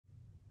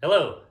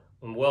Hello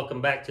and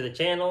welcome back to the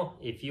channel.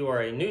 If you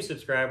are a new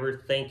subscriber,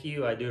 thank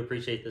you. I do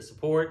appreciate the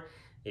support.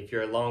 If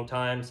you're a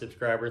long-time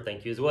subscriber,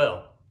 thank you as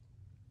well.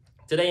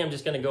 Today I'm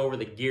just going to go over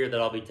the gear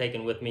that I'll be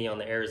taking with me on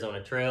the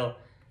Arizona Trail.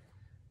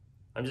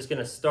 I'm just going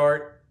to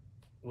start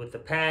with the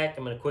pack.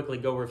 I'm going to quickly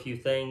go over a few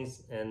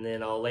things and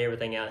then I'll lay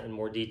everything out in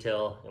more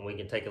detail and we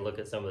can take a look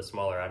at some of the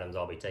smaller items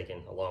I'll be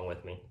taking along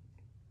with me.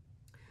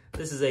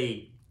 This is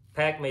a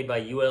pack made by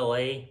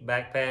ULA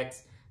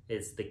Backpacks.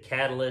 It's the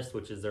Catalyst,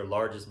 which is their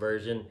largest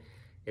version.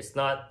 It's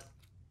not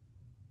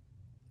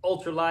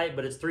ultra light,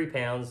 but it's 3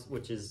 pounds,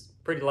 which is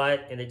pretty light,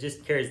 and it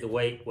just carries the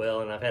weight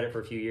well, and I've had it for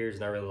a few years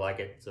and I really like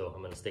it, so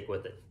I'm gonna stick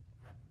with it.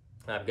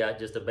 I've got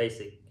just a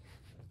basic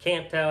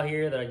camp towel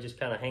here that I just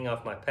kind of hang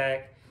off my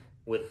pack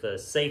with a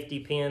safety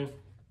pin.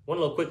 One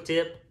little quick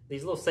tip,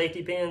 these little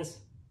safety pins,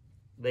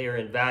 they are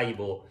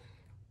invaluable.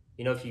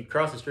 You know, if you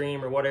cross a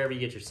stream or whatever,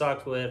 you get your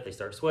socks wet, if they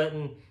start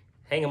sweating,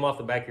 hang them off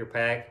the back of your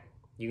pack.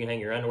 You can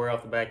hang your underwear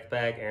off the back of the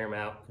pack, air them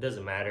out, it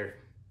doesn't matter.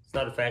 It's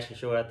not a fashion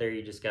show out there,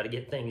 you just gotta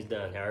get things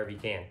done however you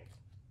can.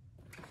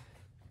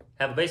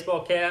 Have a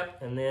baseball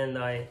cap, and then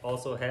I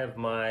also have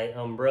my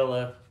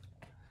umbrella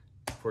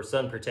for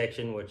sun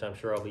protection, which I'm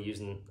sure I'll be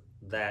using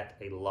that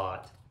a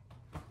lot.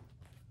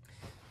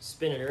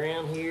 Spin it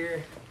around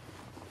here.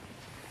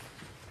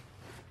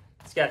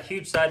 It's got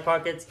huge side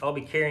pockets. I'll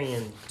be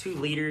carrying 2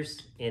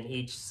 liters in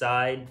each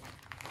side.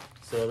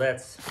 So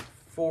that's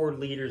 4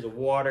 liters of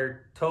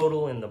water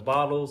total in the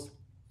bottles.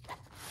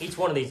 Each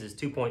one of these is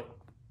 2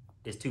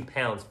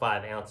 pounds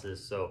 5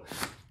 ounces, so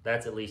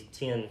that's at least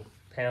 10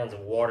 pounds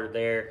of water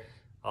there.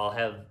 I'll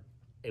have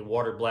a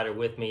water bladder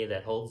with me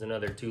that holds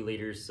another 2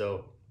 liters,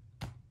 so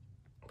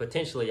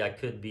potentially I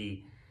could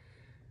be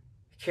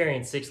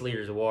carrying 6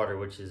 liters of water,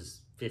 which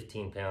is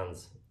 15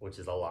 pounds, which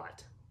is a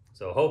lot.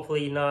 So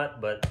hopefully not,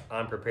 but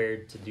I'm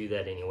prepared to do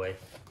that anyway.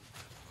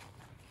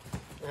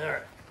 All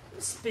right,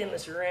 let's spin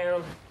this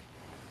around.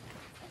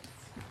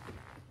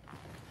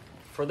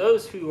 For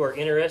those who are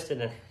interested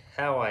in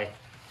how I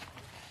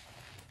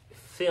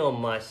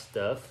film my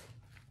stuff,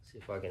 see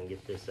if I can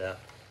get this out.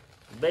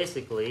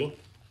 Basically,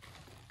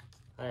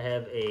 I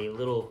have a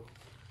little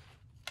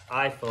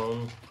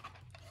iPhone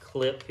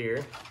clip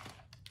here.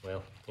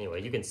 Well,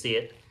 anyway, you can see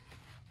it.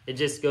 It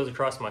just goes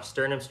across my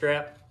sternum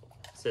strap.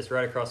 It sits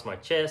right across my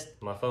chest.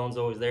 My phone's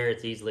always there.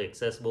 It's easily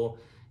accessible.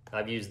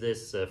 I've used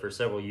this for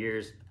several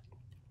years.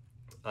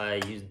 I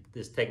used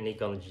this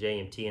technique on the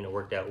JMT and it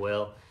worked out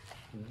well.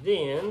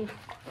 Then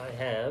I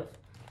have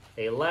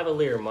a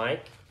lavalier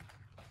mic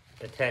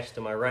attached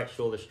to my right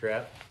shoulder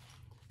strap,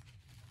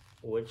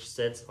 which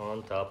sits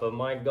on top of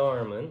my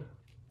Garmin,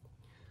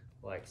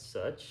 like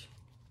such.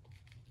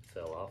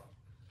 Fell off.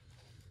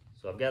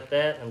 So I've got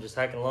that. I'm just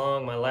hiking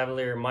along. My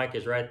lavalier mic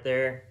is right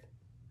there.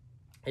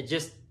 It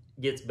just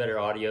gets better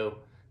audio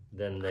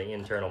than the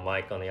internal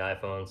mic on the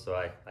iPhone, so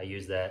I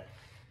use that.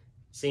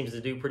 Seems to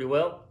do pretty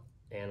well,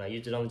 and I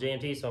used it on the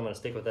JMT, so I'm going to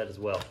stick with that as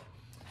well.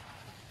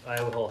 I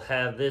will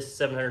have this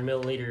 700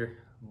 milliliter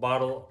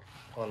bottle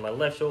on my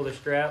left shoulder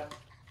strap,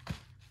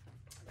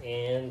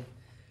 and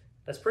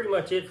that's pretty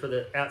much it for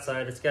the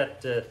outside. It's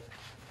got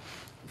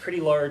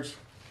pretty large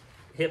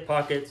hip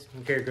pockets.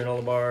 You can carry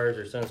granola bars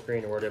or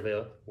sunscreen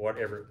or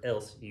whatever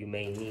else you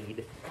may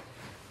need.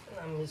 And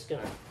I'm just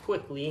gonna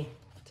quickly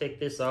take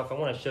this off. I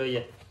want to show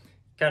you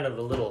kind of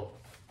the little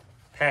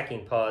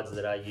packing pods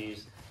that I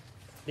use.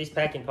 These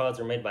packing pods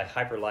are made by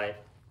Hyperlite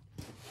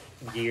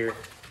Gear,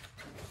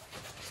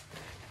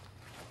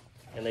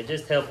 and they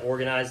just help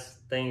organize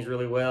things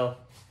really well,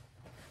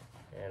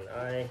 and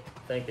I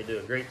think they do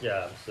a great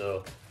job.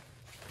 So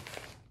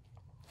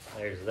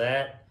there's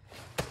that.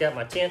 It's got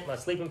my tent, my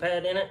sleeping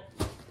pad in it.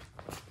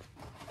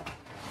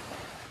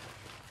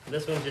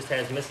 This one just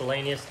has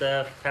miscellaneous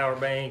stuff, power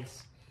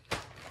banks,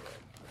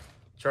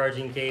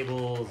 charging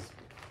cables,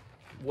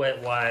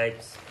 wet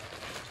wipes.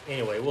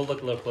 Anyway, we'll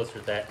look a little closer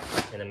at that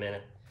in a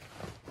minute.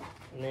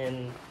 And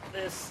then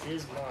this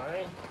is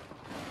my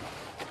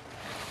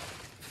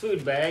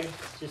food bag.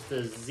 It's just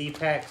a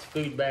Z-Packs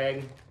food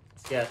bag.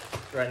 It's got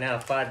right now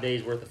 5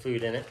 days worth of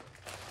food in it.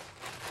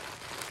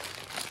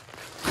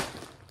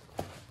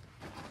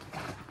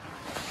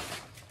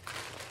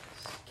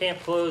 Camp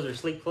clothes or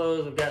sleep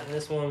clothes I've got in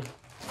this one.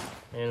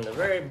 And the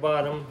very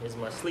bottom is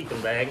my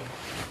sleeping bag,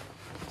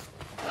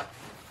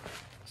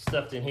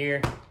 stuffed in here,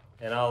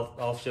 and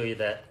I'll show you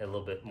that a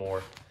little bit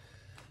more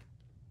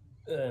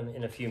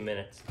in a few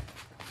minutes.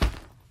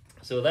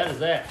 So that is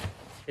that.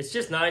 It's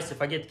just nice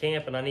if I get to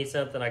camp and I need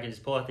something, I can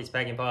just pull out these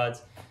packing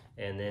pods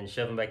and then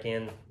shove them back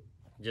in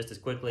just as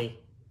quickly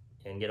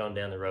and get on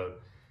down the road.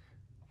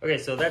 Okay,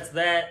 so that's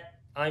that.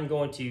 I'm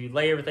going to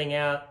lay everything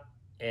out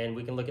and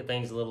we can look at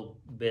things a little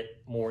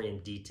bit more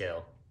in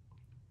detail.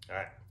 All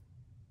right.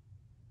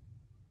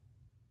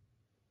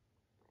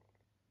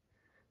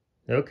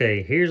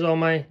 Okay, here's all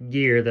my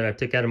gear that I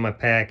took out of my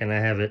pack, and I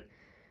have it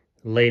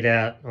laid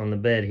out on the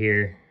bed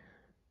here.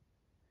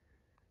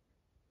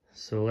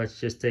 So let's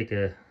just take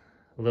a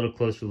little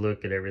closer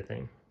look at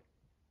everything.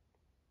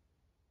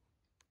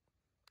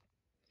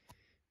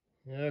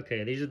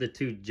 Okay, these are the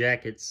two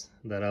jackets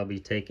that I'll be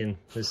taking.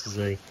 This is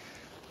a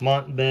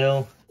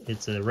Montbell.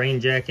 It's a rain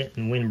jacket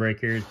and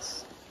windbreaker.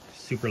 It's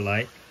super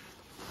light.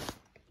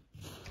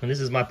 And this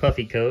is my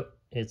puffy coat.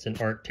 It's an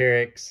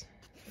Arc'teryx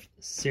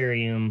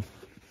Cerium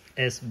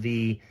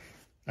SV.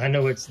 I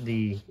know it's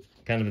the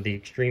kind of the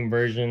extreme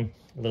version,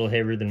 a little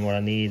heavier than what I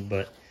need,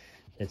 but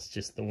it's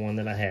just the one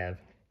that I have.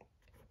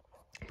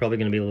 Probably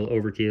going to be a little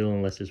overkill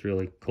unless it's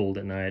really cold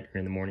at night or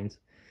in the mornings.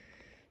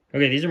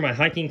 Okay, these are my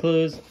hiking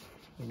clothes.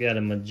 I've got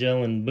a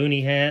Magellan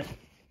Boonie hat.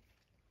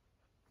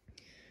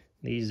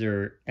 These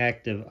are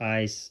Active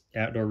Ice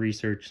Outdoor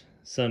Research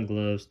sun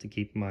gloves to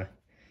keep my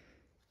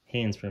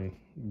hands from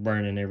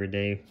burning every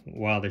day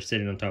while they're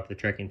sitting on top of the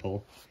trekking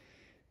pole.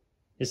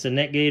 It's a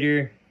neck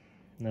gaiter,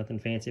 nothing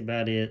fancy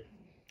about it.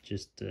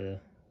 Just,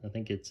 I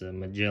think it's a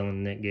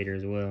Magellan neck gaiter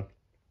as well.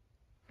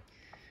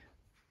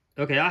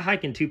 Okay, I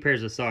hike in two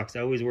pairs of socks.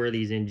 I always wear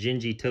these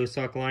Injinji toe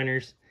sock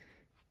liners.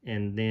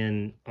 And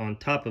then on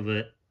top of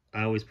it,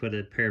 I always put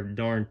a pair of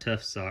Darn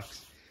Tough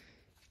socks.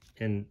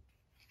 And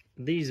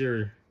these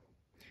are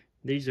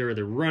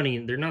the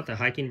running, they're not the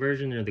hiking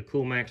version, they're the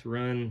Cool Max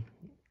Run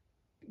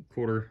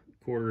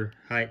quarter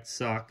height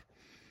sock.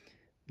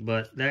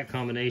 But that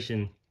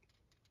combination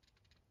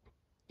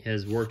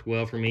has worked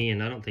well for me,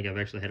 and I don't think I've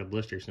actually had a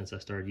blister since I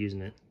started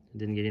using it. I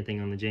didn't get anything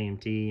on the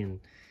JMT,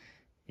 and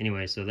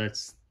anyway, so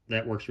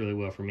that works really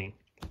well for me.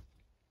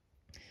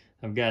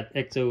 I've got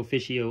Exo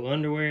Officio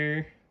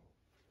underwear,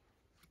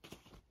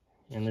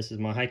 and this is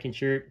my hiking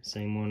shirt,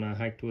 same one I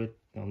hiked with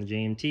on the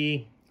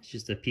JMT. It's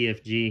just a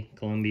PFG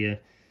Columbia,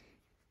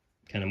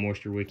 kind of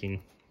moisture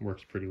wicking,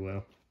 works pretty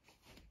well.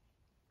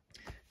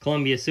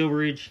 Columbia Silver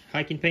Ridge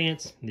hiking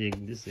pants, this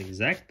is the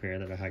exact pair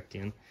that I hiked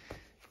in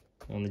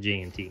on the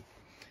JMT.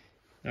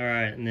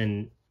 Alright, and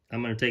then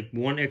I'm going to take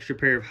one extra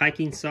pair of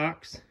hiking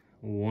socks,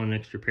 one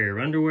extra pair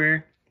of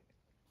underwear,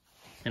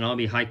 and I'll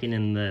be hiking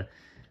in the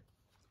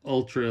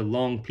Ultra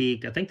Long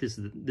Peak. I think this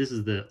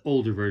is the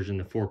older version,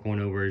 the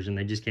 4.0 version.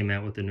 They just came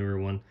out with the newer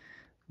one,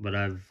 but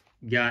I've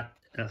got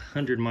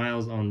 100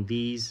 miles on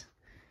these,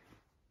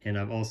 and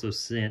I've also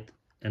sent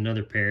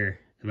another pair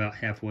about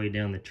halfway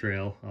down the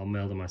trail. I'll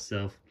mail them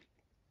myself,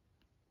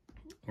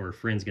 or a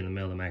friend's gonna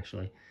mail them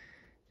actually.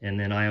 And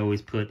then I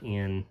always put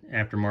in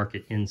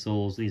aftermarket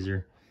insoles. These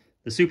are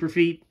the Super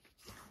Feet,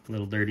 a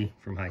little dirty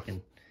from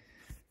hiking,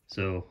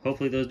 so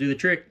hopefully those do the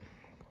trick.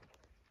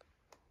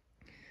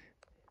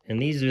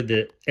 And these are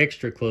the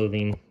extra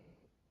clothing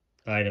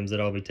items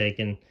that I'll be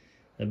taking.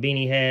 A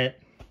beanie hat.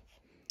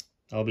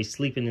 I'll be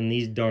sleeping in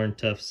these Darn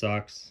Tough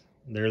socks.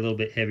 They're a little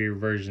bit heavier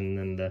version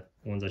than the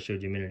ones I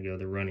showed you a minute ago,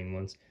 the running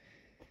ones.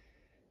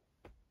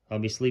 I'll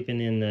be sleeping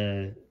in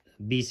the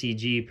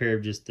BCG pair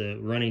of just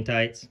running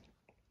tights.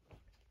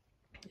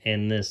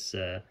 And this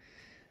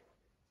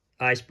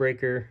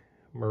Icebreaker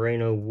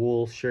merino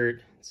wool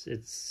shirt.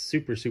 It's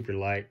super, super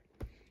light.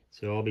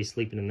 So I'll be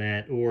sleeping in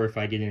that, or if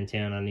I get in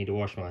town, I need to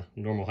wash my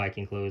normal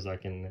hiking clothes, I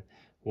can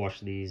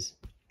wash those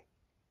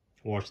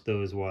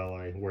while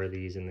I wear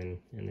these, and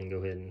then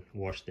go ahead and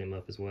wash them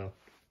up as well.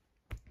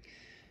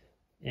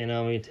 And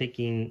I'll be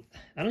taking,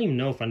 I don't even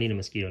know if I need a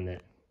mosquito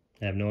net.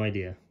 I have no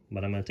idea,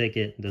 but I'm going to take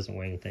it. It doesn't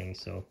weigh anything,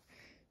 so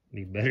it'd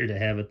be better to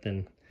have it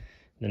than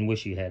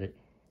wish you had it.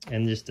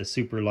 And just a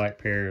super light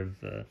pair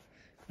of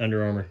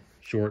Under Armour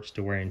shorts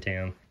to wear in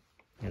town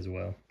as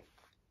well.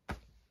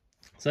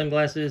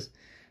 Sunglasses,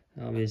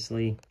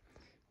 obviously.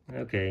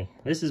 Okay,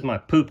 this is my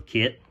poop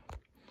kit.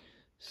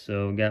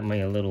 So got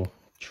me a little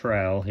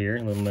trowel here,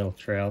 a little metal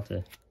trowel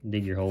to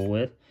dig your hole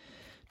with.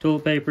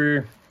 Toilet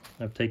paper.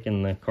 I've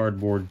taken the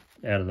cardboard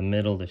out of the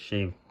middle to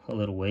shave a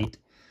little weight.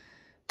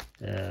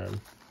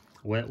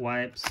 Wet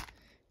wipes.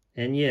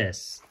 And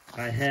yes,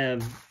 I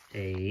have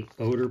a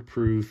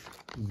odor-proof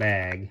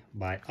bag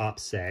by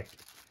OpSac.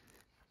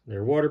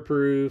 They're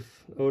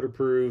waterproof,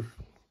 odor-proof.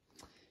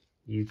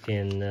 You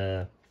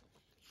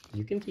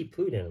can keep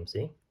food in them,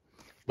 see?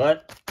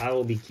 But I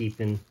will be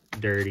keeping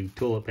dirty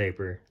toilet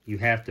paper. You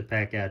have to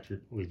pack out your,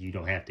 well, you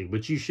don't have to,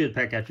 but you should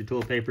pack out your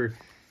toilet paper.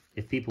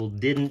 If people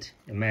didn't,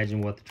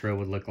 imagine what the trail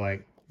would look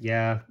like.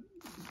 Yeah,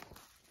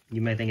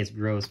 you may think it's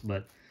gross,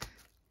 but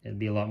it'd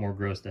be a lot more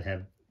gross to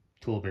have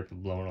toilet paper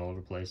blowing all over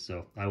the place.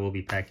 So I will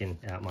be packing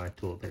out my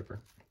toilet paper.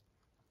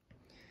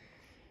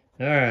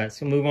 All right,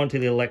 so move on to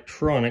the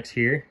electronics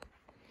here.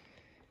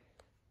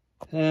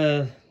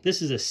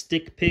 This is a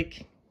stick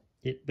pick.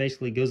 It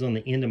basically goes on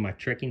the end of my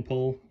trekking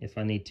pole if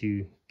I need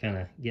to kind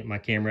of get my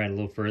camera out a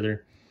little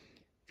further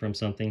from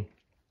something.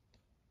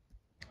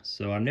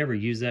 So I've never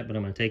used that, but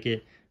I'm going to take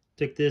it.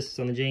 Took this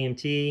on the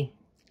JMT.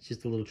 It's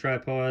just a little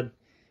tripod.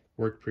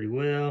 Worked pretty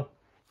well.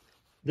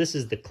 This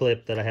is the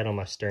clip that I had on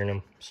my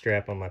sternum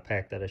strap on my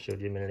pack that I showed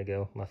you a minute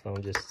ago. My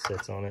phone just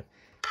sits on it.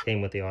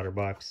 Came with the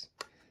OtterBox.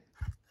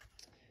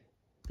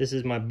 This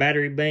is my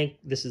battery bank.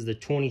 This is the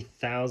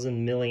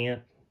 20,000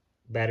 milliamp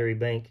battery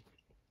bank.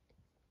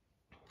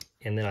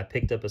 And then I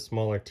picked up a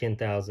smaller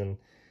 10,000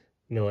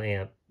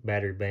 milliamp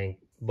battery bank.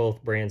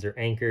 Both brands are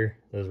Anker.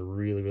 Those are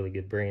really, really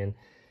good brand.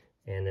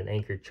 And an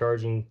Anker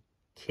charging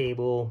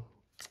cable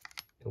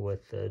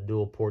with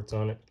dual ports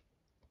on it.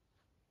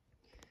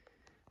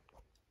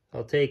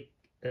 I'll take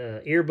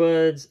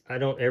earbuds. I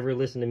don't ever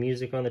listen to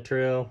music on the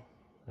trail.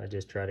 I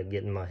just try to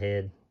get in my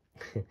head,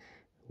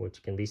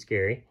 which can be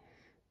scary.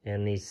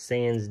 And these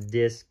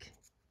SanDisk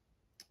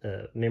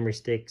memory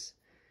sticks.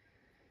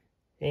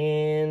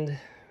 And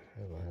I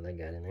don't know how that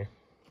got in there.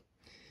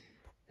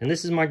 And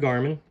this is my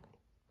Garmin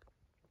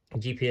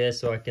GPS,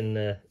 so I can,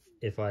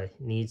 if I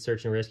need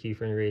search and rescue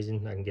for any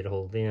reason, I can get a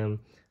hold of them.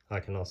 I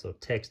can also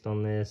text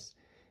on this,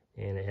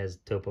 and it has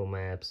topo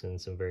maps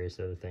and some various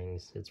other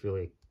things. It's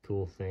really a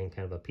cool thing,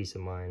 kind of a peace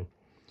of mind.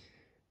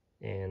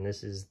 And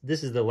this is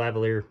the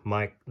lavalier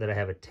mic that I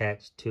have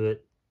attached to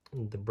it.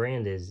 The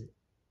brand is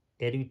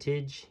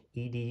Edutidge,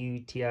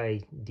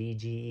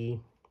 Edutidge.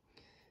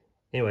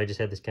 Anyway, I just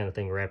had this kind of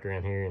thing wrapped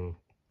around here,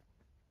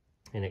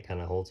 and it kind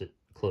of holds it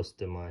close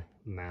to my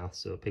mouth,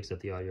 so it picks up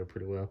the audio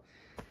pretty well.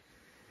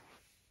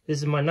 This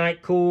is my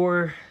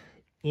Nitecore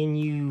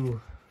NU,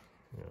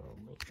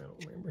 I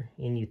don't remember,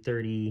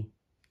 NU30,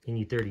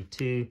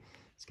 NU32.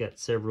 It's got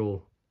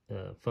several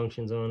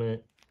functions on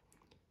it.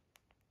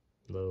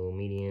 Low,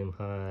 medium,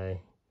 high,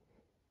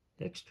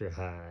 extra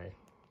high.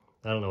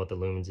 I don't know what the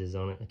lumens is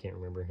on it. I can't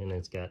remember. And then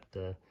it's got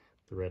the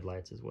red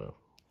lights as well.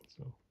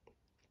 So,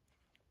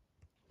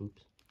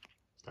 oops,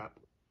 stop.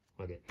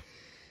 Okay.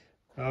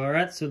 All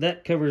right, so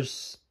that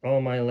covers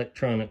all my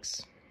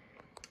electronics.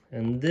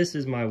 And this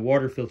is my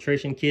water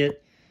filtration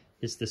kit.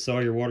 It's the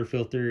Sawyer water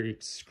filter.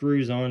 It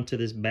screws onto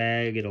this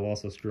bag. It'll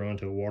also screw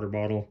onto a water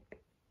bottle.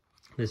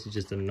 This is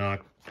just a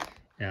Nock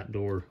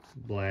outdoor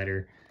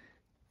bladder.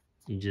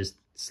 You just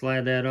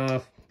slide that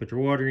off, put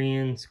your water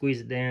in,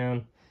 squeeze it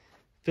down,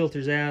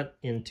 filters out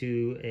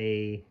into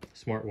a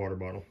smart water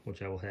bottle,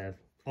 which I will have.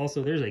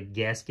 Also, there's a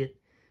gasket,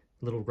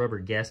 little rubber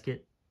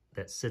gasket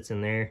that sits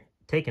in there.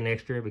 Take an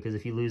extra, because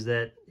if you lose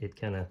that, it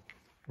kind of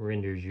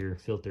renders your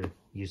filter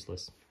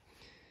useless.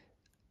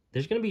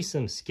 There's going to be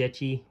some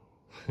sketchy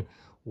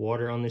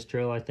water on this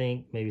trail, I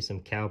think. Maybe some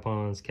cow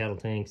ponds, cattle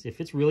tanks.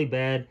 If it's really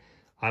bad,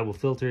 I will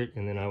filter it,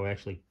 and then I will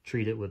actually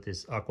treat it with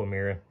this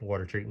Aquamera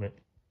water treatment.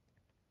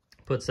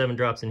 Put 7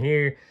 drops in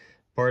here,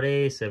 part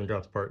A, 7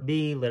 drops part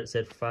B, let it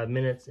set for 5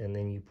 minutes, and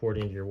then you pour it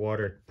into your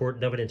water.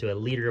 Dump it into a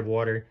liter of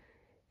water,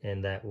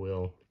 and that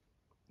will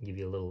give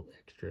you a little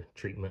extra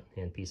treatment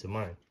and peace of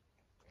mind.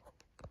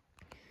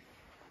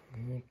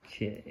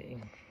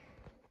 Okay.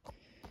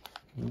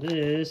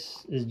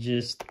 This is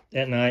just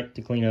at night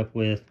to clean up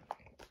with.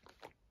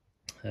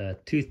 A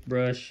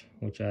toothbrush,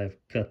 which I've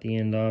cut the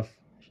end off.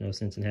 There's no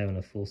sense in having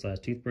a full-size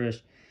toothbrush.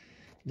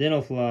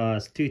 Dental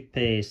floss,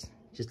 toothpaste,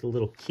 just a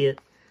little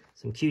kit.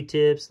 Some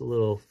Q-tips, a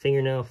little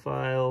fingernail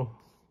file,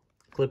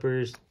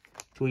 clippers,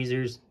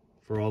 tweezers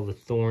for all the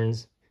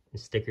thorns and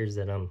stickers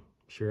that I'm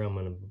sure I'm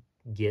going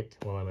to get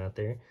while I'm out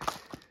there.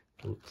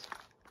 Oops.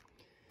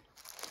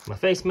 My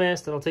face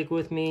mask that I'll take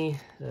with me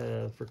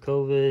for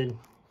COVID.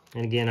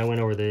 And again, I went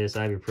over this: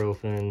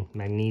 ibuprofen,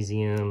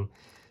 magnesium,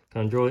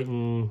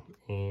 chondroitin,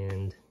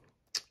 and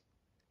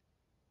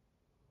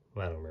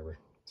well, I don't remember.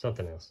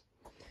 Something else.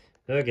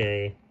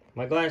 Okay,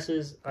 my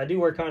glasses. I do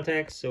wear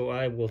contacts, so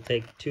I will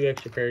take 2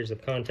 extra pairs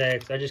of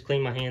contacts. I just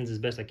clean my hands as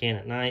best I can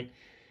at night.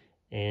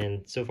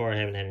 And so far, I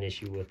haven't had an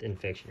issue with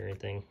infection or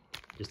anything.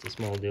 Just a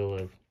small deal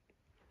of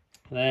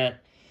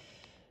that.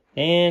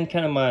 And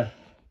kind of my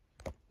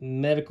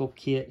medical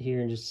kit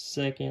here in just a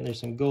second. There's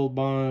some Gold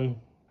Bond.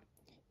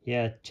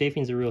 Yeah,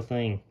 chafing's a real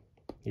thing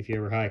if you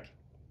ever hike.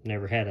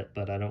 Never had it,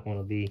 but I don't want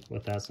to be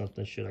without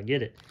something should I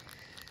get it.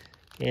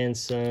 And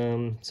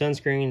some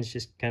sunscreens,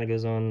 just kind of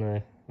goes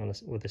on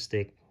with a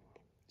stick.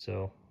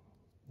 So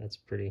that's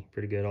pretty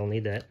good. I'll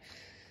need that.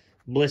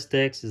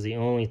 Blistex is the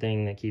only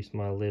thing that keeps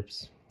my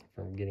lips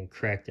from getting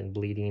cracked and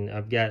bleeding.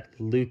 I've got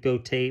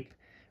Leukotape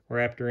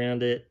wrapped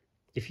around it.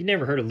 If you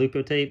never heard of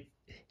Leukotape,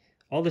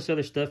 all this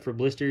other stuff for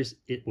blisters,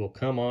 it will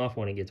come off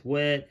when it gets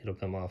wet. It'll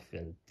come off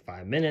in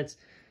 5 minutes.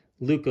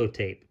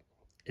 Leukotape,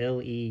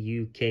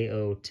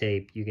 L-E-U-K-O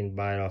tape. You can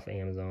buy it off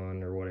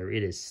Amazon or whatever.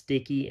 It is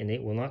sticky and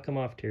it will not come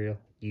off till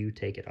you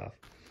take it off.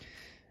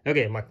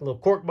 Okay, my little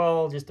cork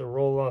ball just to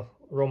roll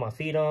my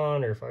feet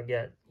on, or if I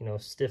got,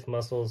 stiff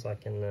muscles, I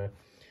can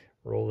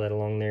roll that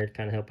along there to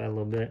kind of help out a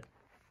little bit.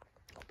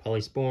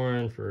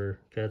 Polysporin for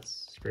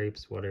cuts,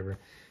 scrapes, whatever.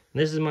 And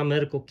this is my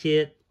medical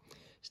kit.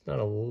 It's not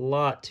a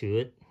lot to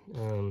it.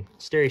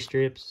 Steri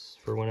strips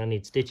for when I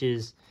need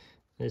stitches.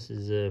 This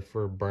is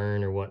for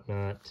burn or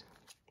whatnot.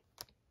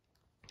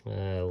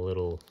 A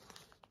little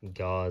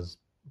gauze,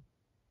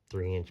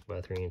 3-inch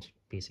by 3-inch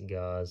piece of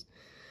gauze.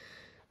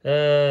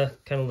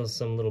 Kind of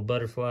some little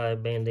butterfly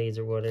band-aids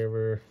or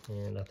whatever,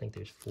 and I think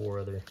there's 4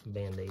 other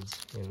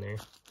band-aids in there,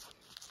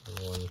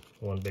 and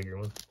one bigger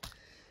one.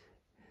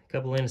 A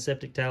couple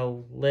antiseptic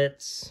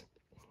towelettes,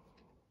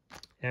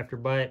 after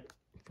bite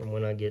from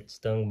when I get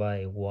stung by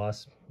a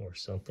wasp or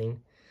something.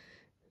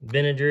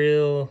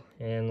 Benadryl,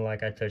 and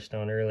like I touched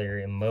on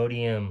earlier,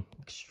 Imodium,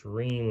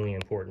 extremely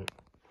important.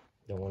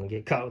 Don't want to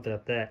get caught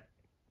without that.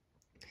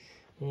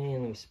 And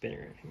let me spin it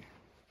right here.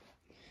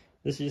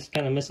 This is just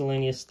kind of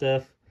miscellaneous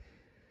stuff.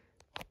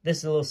 This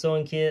is a little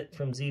sewing kit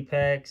from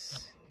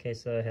Z-Packs in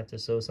case I have to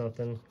sew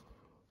something.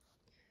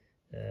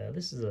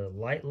 This is a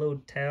light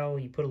load towel.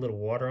 You put a little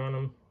water on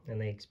them and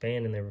they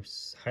expand and they're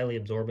highly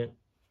absorbent.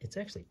 It's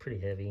actually pretty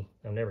heavy.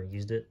 I've never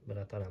used it, but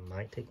I thought I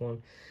might take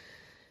one.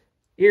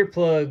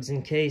 Earplugs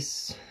in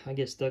case I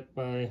get stuck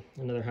by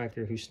another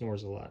hiker who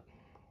snores a lot.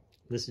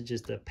 This is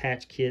just a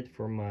patch kit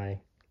for my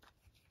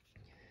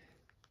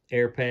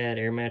air pad,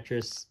 air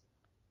mattress,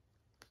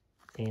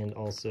 and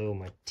also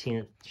my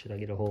tent, should I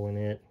get a hole in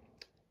it.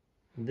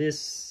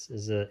 This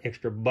is an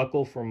extra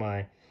buckle for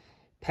my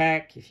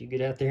pack. If you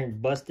get out there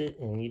and bust it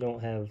and you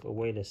don't have a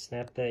way to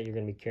snap that, you're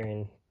going to be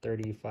carrying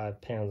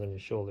 35 pounds on your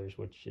shoulders,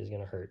 which is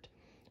going to hurt.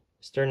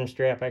 Sternum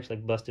strap, I actually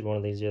busted one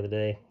of these the other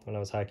day when I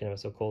was hiking. It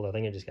was so cold, I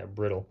think it just got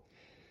brittle.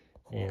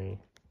 And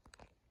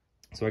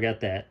so I got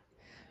that.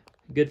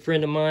 A good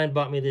friend of mine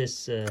bought me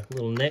this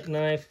little neck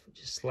knife. It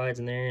just slides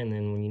in there, and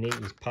then when you need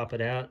it, just pop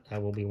it out. I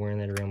will be wearing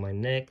that around my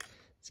neck.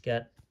 It's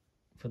got,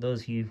 for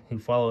those of you who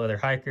follow other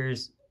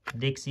hikers,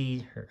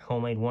 Dixie, her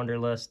homemade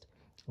Wanderlust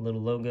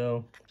little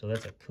logo. So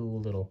that's a cool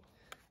little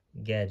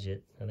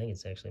gadget. I think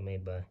it's actually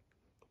made by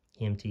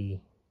MT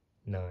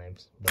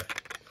Knives, but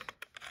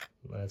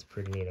that's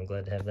pretty neat. I'm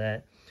glad to have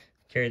that.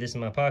 Carry this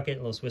in my pocket, a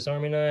little Swiss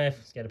Army knife.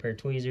 It's got a pair of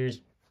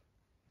tweezers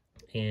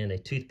and a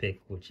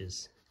toothpick, which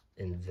is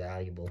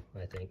invaluable,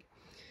 I think.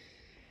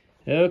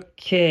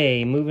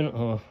 Okay, moving on.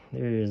 Oh,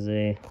 there is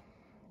a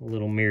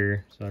little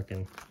mirror so I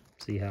can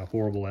see how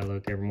horrible I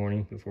look every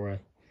morning before I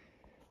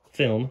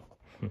film.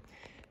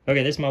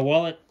 Okay, this is my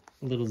wallet,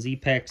 a little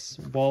Z-Packs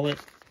wallet,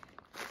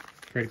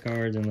 credit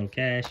cards and a little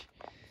cash.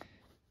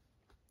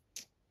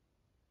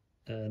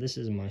 This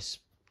is my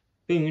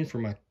spoon for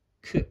my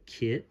cook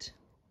kit.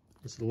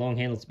 It's a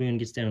long-handled spoon,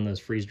 gets down in those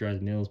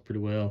freeze-dried meals pretty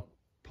well.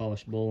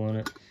 Polished bowl on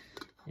it.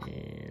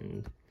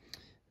 And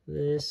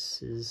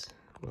this is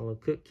my little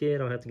cook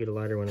kit. I'll have to get a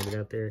lighter when I get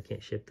out there. I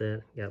can't ship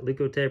that. Got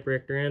Leukotape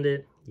wrapped around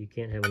it. You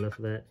can't have enough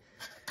of that.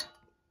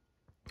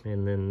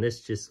 And then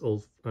this just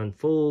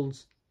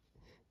unfolds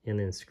and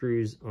then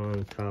screws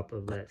on top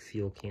of that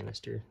fuel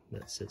canister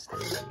that sits there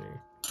in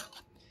there.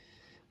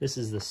 This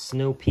is the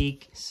Snow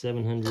Peak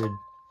 700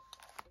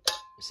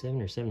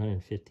 or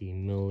 750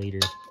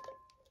 milliliter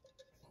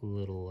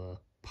little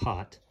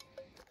pot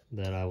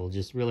that I will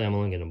just, really I'm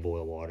only going to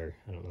boil water.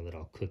 I don't know that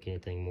I'll cook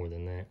anything more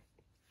than that.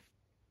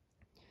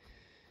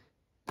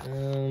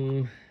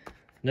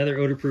 Another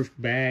odor-proof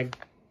bag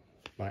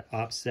by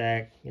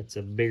OpSac. It's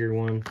a bigger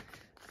one.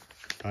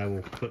 I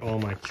will put all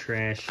my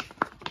trash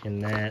in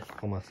that,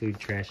 all my food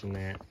trash in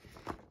that,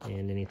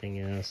 and anything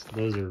else.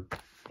 Those are,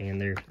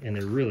 and they're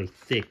really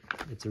thick.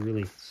 It's a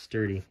really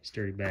sturdy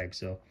bag.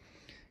 So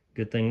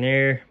good thing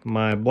there.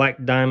 My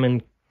Black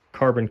Diamond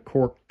carbon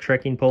cork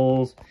trekking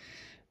poles.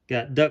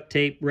 Got duct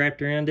tape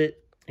wrapped around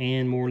it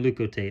and more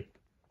Leukotape.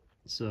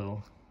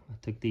 So I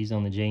took these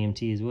on the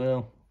JMT as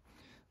well.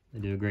 They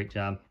do a great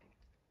job.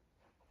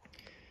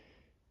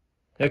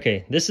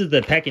 Okay, this is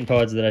the packing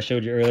pods that I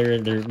showed you earlier.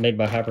 They're made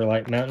by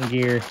Hyperlite Mountain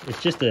Gear.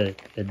 It's just a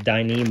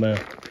Dyneema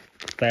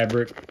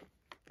fabric.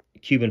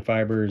 Cuban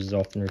fiber is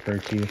often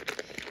referred to.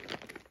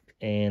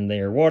 And they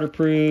are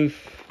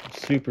waterproof,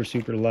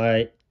 super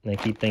light. They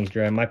keep things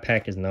dry. My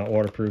pack is not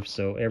waterproof,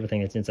 so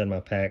everything that's inside my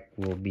pack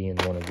will be in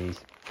one of these.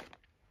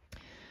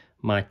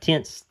 My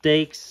tent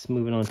stakes,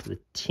 moving on to the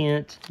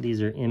tent.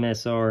 These are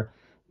MSR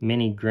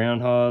mini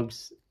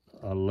groundhogs.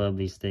 I love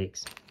these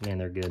stakes. Man,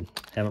 they're good.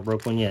 Haven't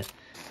broke one yet.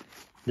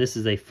 This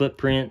is a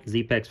footprint,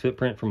 Z-Packs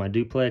footprint for my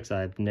duplex.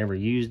 I've never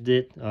used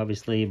it,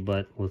 obviously,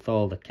 but with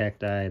all the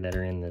cacti that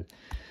are in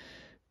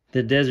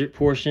the desert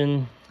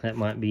portion, that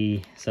might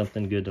be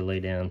something good to lay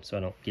down so I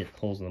don't get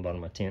holes in the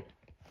bottom of my tent.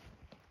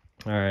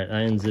 All right,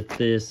 I unzip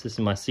this. This is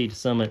my Sea to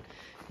Summit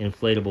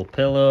inflatable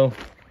pillow.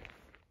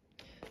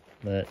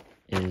 That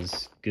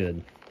is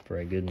good for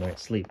a good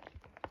night's sleep.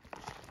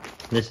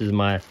 This is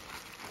my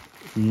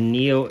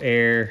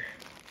NeoAir,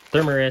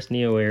 Thermarest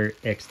NeoAir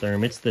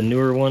X-Therm. It's the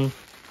newer one,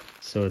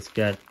 so it's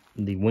got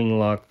the wing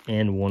lock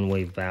and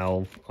one-way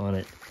valve on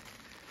it.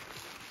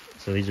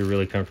 So these are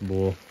really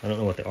comfortable. I don't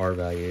know what the R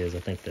value is. I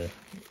think the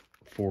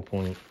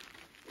 4.8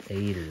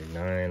 or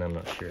 9, I'm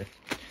not sure.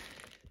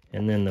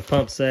 And then the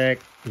pump sack,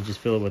 you just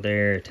fill it with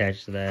air,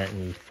 attach to that,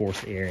 and you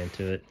force the air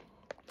into it.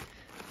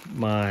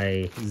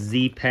 My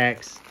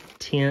Z-Packs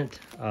tent,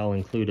 I'll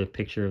include a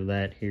picture of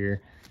that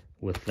here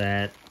with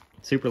that.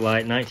 Super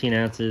light, 19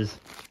 ounces,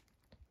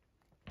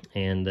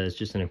 and it's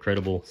just an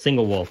incredible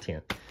single wall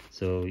tent.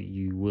 So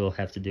you will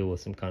have to deal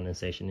with some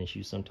condensation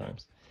issues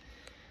sometimes.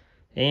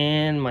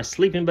 And my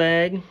sleeping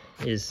bag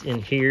is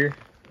in here,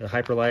 the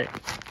Hyperlite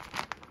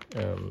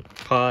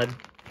pod.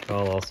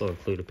 I'll also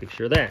include a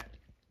picture of that.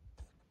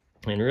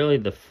 And really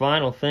the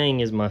final thing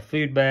is my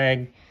food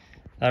bag.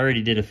 I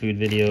already did a food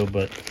video,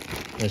 but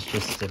it's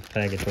just a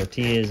bag of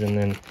tortillas. And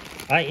then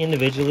I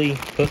individually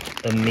cook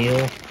a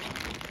meal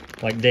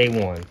like day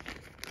one.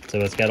 So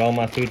it's got all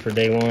my food for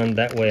day one.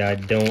 That way I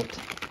don't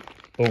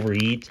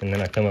overeat and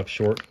then I come up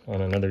short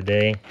on another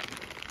day.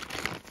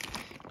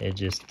 It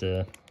just,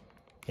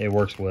 it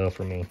works well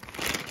for me.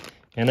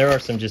 And there are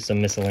some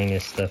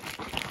miscellaneous stuff,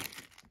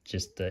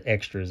 just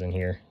extras in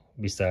here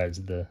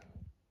besides the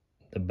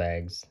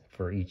bags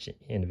for each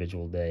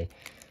individual day.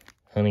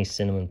 Honey,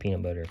 cinnamon,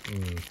 peanut butter.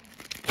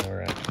 All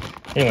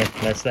right. Anyway,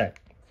 that's that.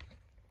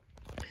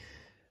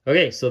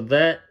 Okay, so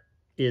that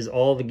is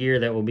all the gear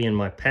that will be in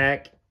my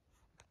pack,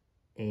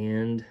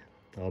 and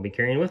I'll be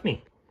carrying with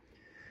me.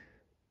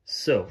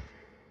 So,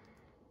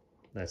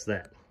 that's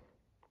that.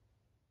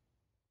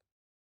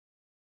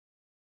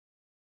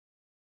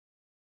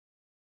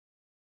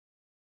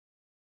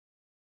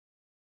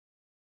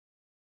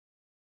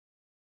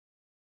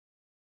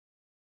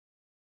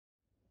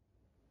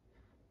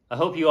 I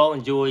hope you all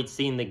enjoyed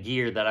seeing the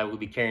gear that I will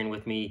be carrying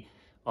with me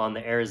on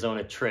the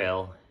Arizona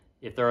Trail.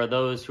 If there are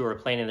those who are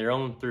planning their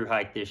own thru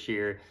hike this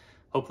year,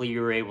 hopefully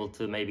you were able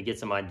to maybe get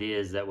some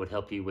ideas that would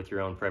help you with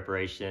your own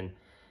preparation.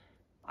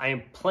 I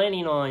am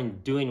planning on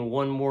doing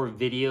one more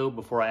video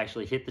before I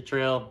actually hit the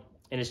trail,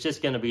 and it's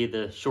just going to be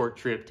the short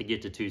trip to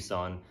get to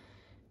Tucson.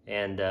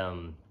 And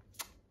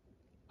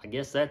I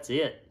guess that's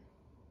it.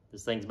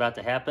 This thing's about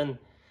to happen.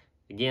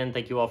 Again,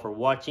 thank you all for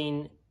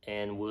watching,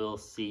 and we'll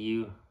see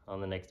you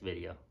on the next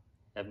video.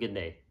 Have a good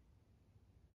day.